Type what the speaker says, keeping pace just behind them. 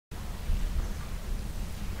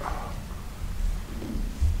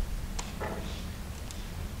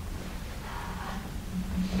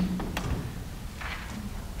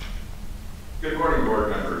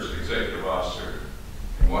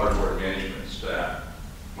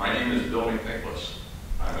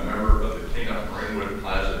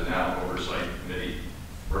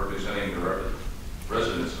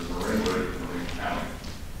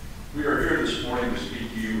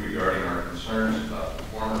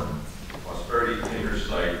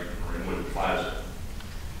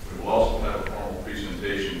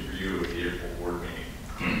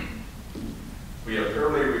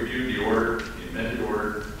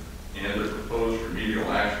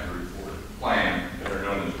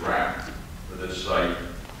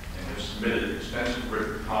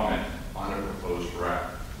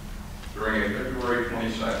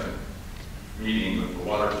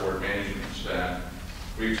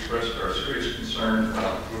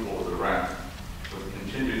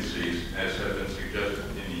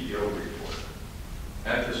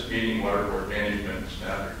Water Board management and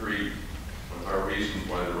staff agree with our reasons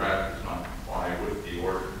why the RAP does not comply with the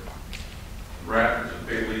order. The RAP is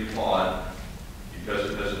fatally flawed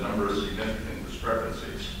because it has a number of significant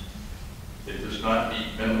discrepancies. It does not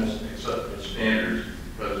meet minimal acceptable standards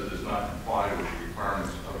because it does not comply with the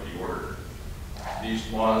requirements of the order. These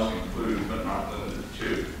flaws include, but not limited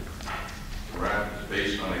to, the RAP is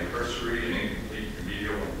based on a cursory and incomplete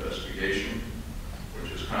remedial investigation,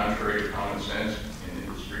 which is contrary to common sense and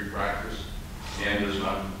industry practice and does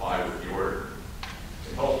not comply with the order.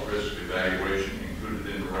 The health risk evaluation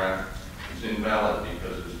included in the RAP is invalid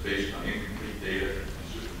because it is based on incomplete data and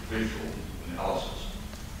superficial analysis.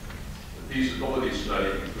 The feasibility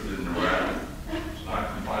study included in the RAP does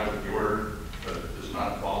not comply with the order, but it does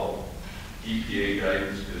not follow EPA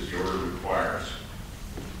guidance as the order requires.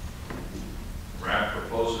 RAP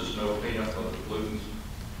proposes no cleanup of the pollutants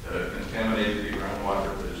that have contaminated the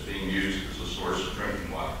groundwater that is being used as a source of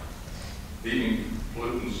drinking water. Leaving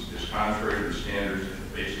pollutants is contrary to standards in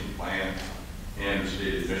the basin plan and the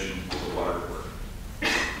stated mission of the Water Board.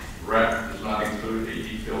 The RAP does not include a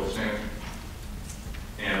detailed sample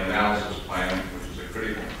and analysis plan, which is a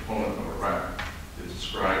critical component of a RAP that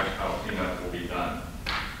describes how cleanup will be done.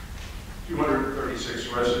 236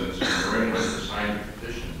 residents in Marinwood have signed a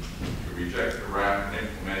petition to reject the RAP and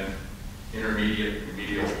implement intermediate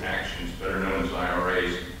remedial actions, better known as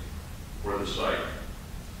IRAs, for the site.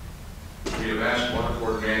 We have asked Water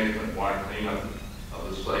Board management why cleanup of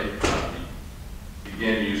the site cannot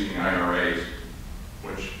begin using IRAs,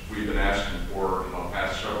 which we've been asking for in the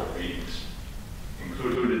past several meetings,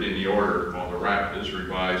 included in the order while the RAP is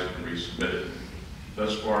revised and resubmitted.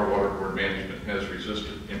 Thus far, Water Board management has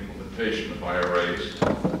resisted implementation of IRAs.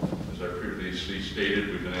 As I previously stated,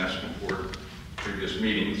 we've been asking for previous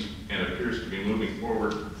meetings and it appears to be moving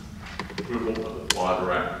forward approval of the flawed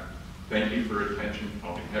RAP. Thank you for your attention.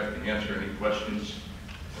 I'll be happy to answer any questions.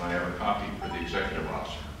 And I have a copy for the executive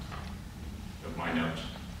officer of my notes.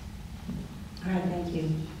 All right, thank you.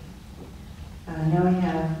 Now we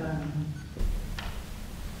have,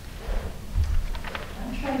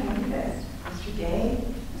 I'm trying to do this. Mr. Day,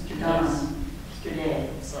 Mr. Don, yes. Mr. Day.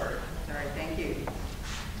 Sorry. All right, thank you.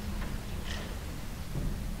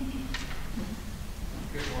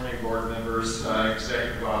 Good morning, board members,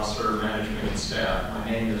 executive officer, management, and staff.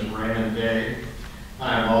 My name is Raymond Day.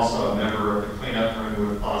 I am also a member of the Cleanup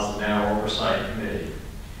Marinwood Plaza Now Oversight Committee.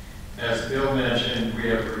 As Bill mentioned, we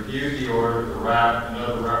have reviewed the order, the RAP, and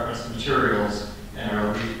other reference materials,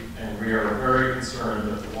 and we are very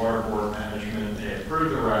concerned that the Water Board management may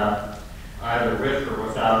approve the RAP either with or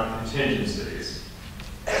without contingencies.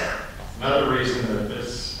 Another reason that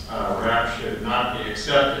this RAP should not be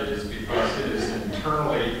accepted is because it is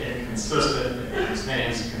internally inconsistent and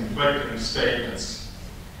contains conflicting statements.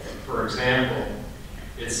 For example,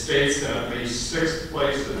 it states in at least 6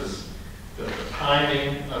 places that the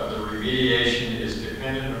timing of the remediation is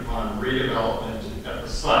dependent upon redevelopment at the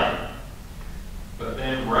site, but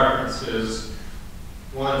then references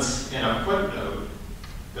once in a footnote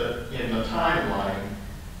that in the timeline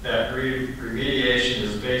that remediation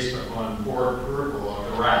is based upon board approval of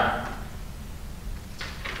the RAP.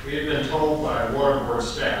 We have been told by Water Board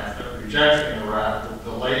staff that rejecting the RAP will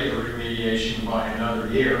delay the remediation by another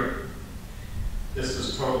year. This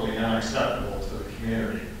is totally unacceptable to the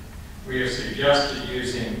community. We have suggested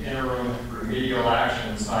using interim remedial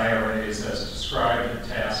actions, IRAs, as described in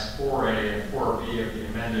Task 4A and 4B of the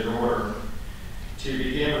amended order to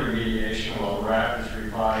begin remediation while the RAP is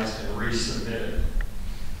revised and resubmitted.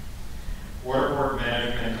 Water Board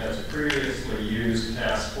management has previously used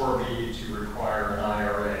Task 4B to require an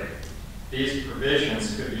IRA. These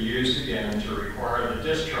provisions could be used again to require the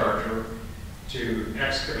discharger to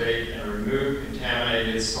excavate and remove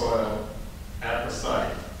contaminated soil at the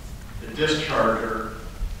site. The discharger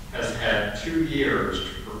has had 2 years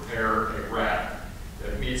to prepare a RAP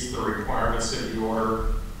that meets the requirements of the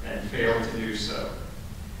order and failed to do so.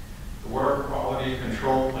 The Water Quality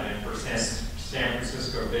Control Plan for San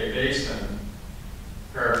Francisco Bay Basin,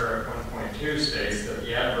 paragraph 1.2 states that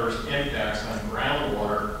the adverse impacts on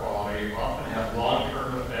groundwater quality often have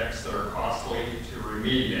long-term effects that are costly to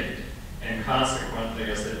remediate, and consequently,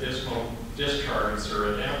 as additional discharges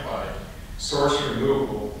are identified, source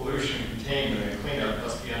removal, pollution containment, and cleanup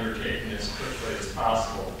must be undertaken as quickly as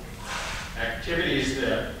possible. Activities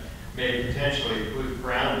that may potentially pollute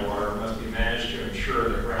groundwater must be managed to ensure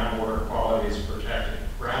that groundwater quality is protected.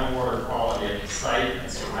 Groundwater quality at the site and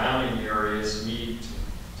surrounding areas needs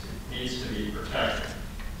to be protected.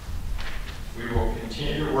 We will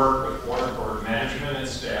continue to work with Water Board management and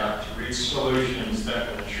staff to reach solutions that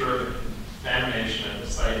will ensure that contamination at the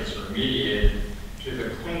site is remediated to the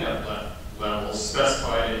cleanup levels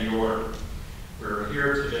specified in the order. We're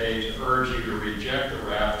here today to urge you to reject the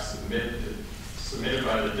RAP submitted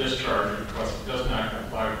by the discharger because it does not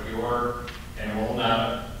comply with the order and will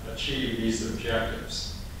not achieve these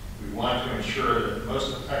objectives. We want to ensure that the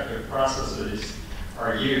most effective processes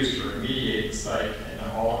are used to remediate the site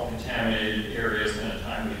and all contaminated areas in a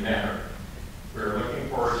timely manner. We're looking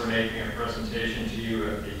forward to making a presentation to you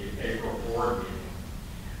at the April board meeting.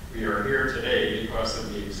 We are here today because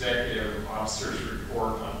of the executive officer's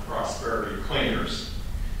report on prosperity cleaners.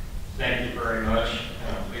 Thank you very much,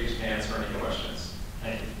 and I'm pleased to answer any questions.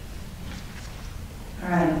 Thank you. All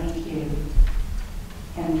right, thank you.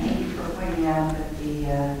 And thank you for pointing out that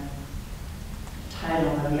the title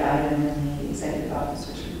of the item in the executive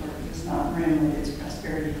officer's report is not Marinwood, it's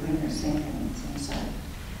prosperity cleaners, same thing, same site.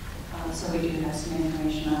 So we do have some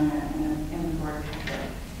information on that in the board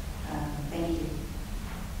packet. Thank you.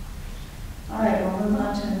 All right, we'll move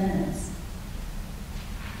on to the minutes.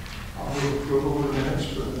 I'll move approval of the minutes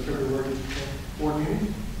for the February board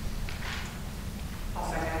meeting.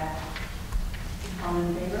 I'll second that. All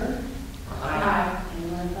in favor? Aye.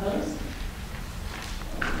 Anyone opposed?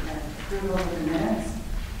 We have approval of the minutes.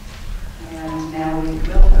 And now we will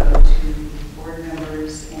go to the board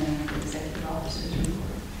members and the executive officer's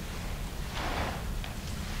report.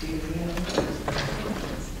 Do you have any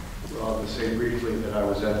questions? Well, I'll just say briefly that I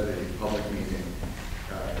was at the public meeting.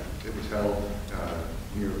 It was held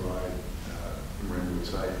nearby the Marinwood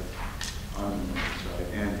site, on the Marinwood site,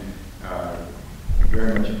 and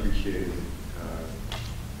very much appreciated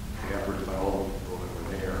the efforts by all the people that were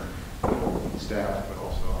there, staff, but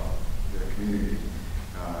also the community.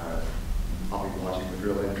 I'll be watching with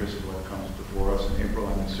real interest in what comes before us in April.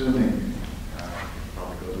 I'm assuming,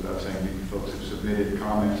 probably goes without saying, the folks have submitted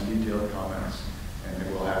comments, detailed comments, and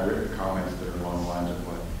they will have written comments that are along the lines of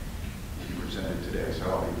what you presented today. So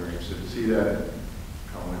I'll be very interested to see that and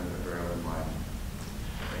come with a very open mind.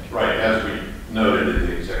 Thank you. Right, as we noted in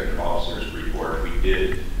the executive officer's report, we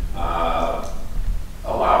did allow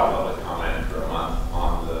public comment for a month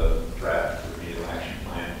on the draft remedial action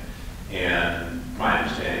plan. And my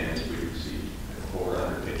understanding is we received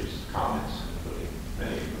 400 pages of comments, including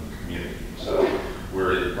many from the community. So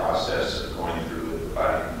we're in the process of going through and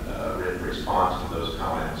providing written response to those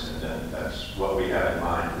comments, and then that's what we have in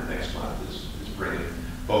mind for next month is bringing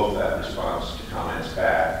both that response to comments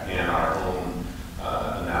back and our own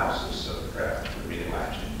analysis of the draft remedial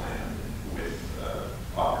action plan with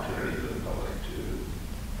opportunity for the public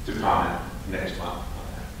to comment next month on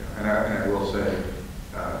that. Yeah, and I will say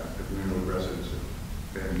that the Marinwood residents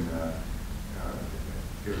have been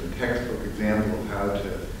given a textbook example of how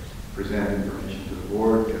to present information